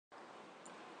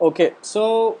Okay,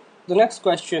 so the next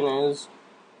question is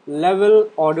level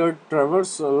ordered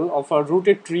traversal of a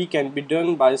rooted tree can be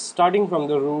done by starting from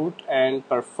the root and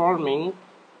performing,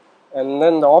 and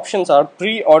then the options are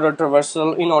pre-order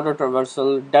traversal, in-order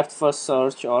traversal, depth first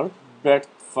search, or breadth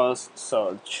first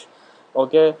search.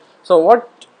 Okay, so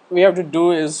what we have to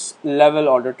do is level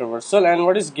order traversal, and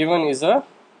what is given is a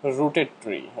rooted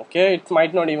tree. Okay, it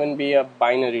might not even be a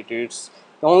binary tree. It's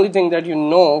the only thing that you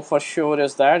know for sure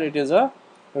is that it is a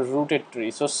rooted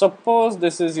tree. So suppose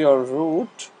this is your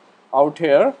root out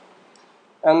here,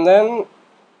 and then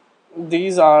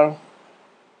these are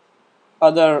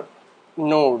other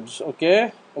nodes.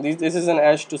 Okay, this is an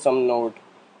edge to some node.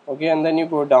 Okay, and then you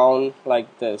go down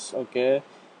like this. Okay,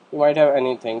 you might have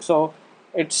anything. So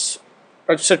it's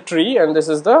a tree, and this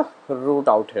is the root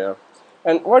out here.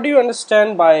 And what do you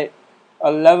understand by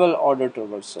a level order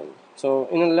traversal? So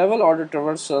in a level order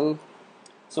traversal,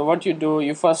 so what you do,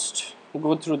 you first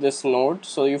go through this node.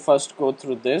 So you first go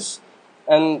through this,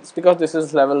 and it's because this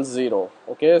is level 0.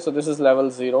 Okay, so this is level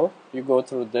 0, you go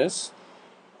through this,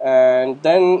 and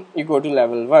then you go to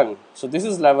level 1. So this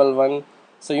is level 1,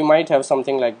 so you might have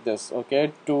something like this.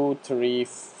 Okay, 2 3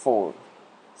 4.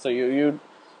 So you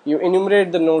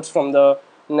enumerate the nodes from the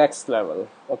next level.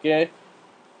 Okay,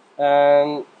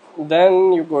 and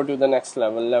then you go to the next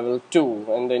level, level 2,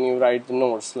 and then you write the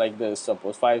nodes like this,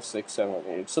 suppose 5 6 7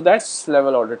 8. So that's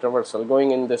level order traversal,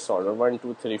 going in this order: 1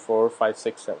 2 3 4 5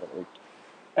 6 7 8.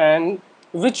 And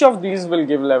which of these will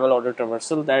give level order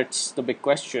traversal? That's the big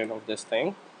question of this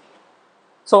thing.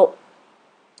 So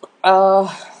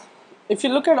if you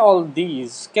look at all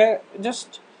these,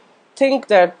 just think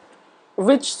that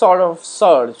which sort of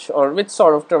search or which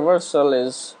sort of traversal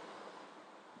is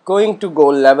going to go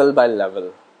level by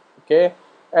level. Okay,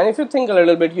 and if you think a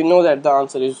little bit, you know that the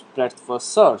answer is breadth first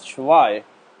search. Why?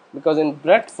 Because in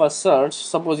breadth first search,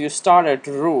 suppose you start at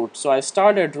root. So I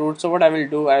start at root, so what I will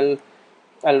do,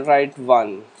 I'll write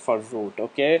 1 for root.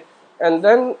 Okay, and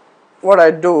then what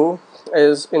I do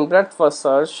is, in breadth first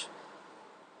search,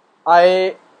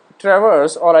 I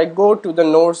traverse, or I go to the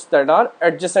nodes that are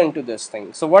adjacent to this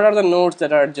thing. So what are the nodes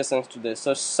that are adjacent to this?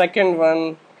 So second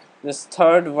one, this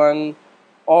third one,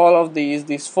 all of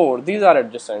these 4, these are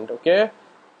adjacent. Okay,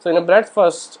 so in a breadth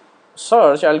first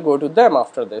search, I'll go to them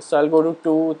after this. So I'll go to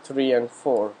 2 3 and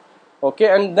 4.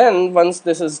 Okay, and then once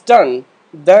this is done,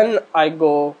 then I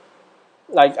go,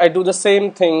 like, I do the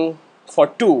same thing for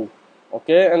 2.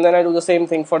 Okay, and then I do the same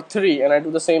thing for 3, and I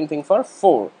do the same thing for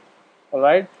 4.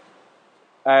 Alright,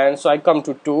 and so I come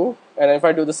to 2, and if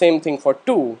I do the same thing for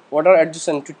 2, what are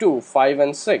adjacent to 2? 5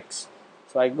 and 6.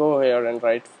 So I go here and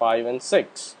write 5 and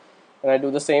 6, and I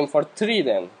do the same for 3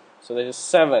 then, so that is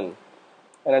 7,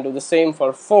 and I do the same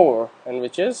for 4, and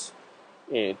which is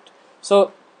 8.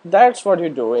 So that's what you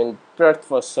do in breadth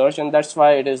first search, and that's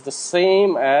why it is the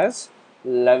same as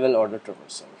level order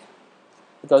traversal,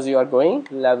 because you are going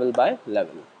level by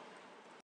level.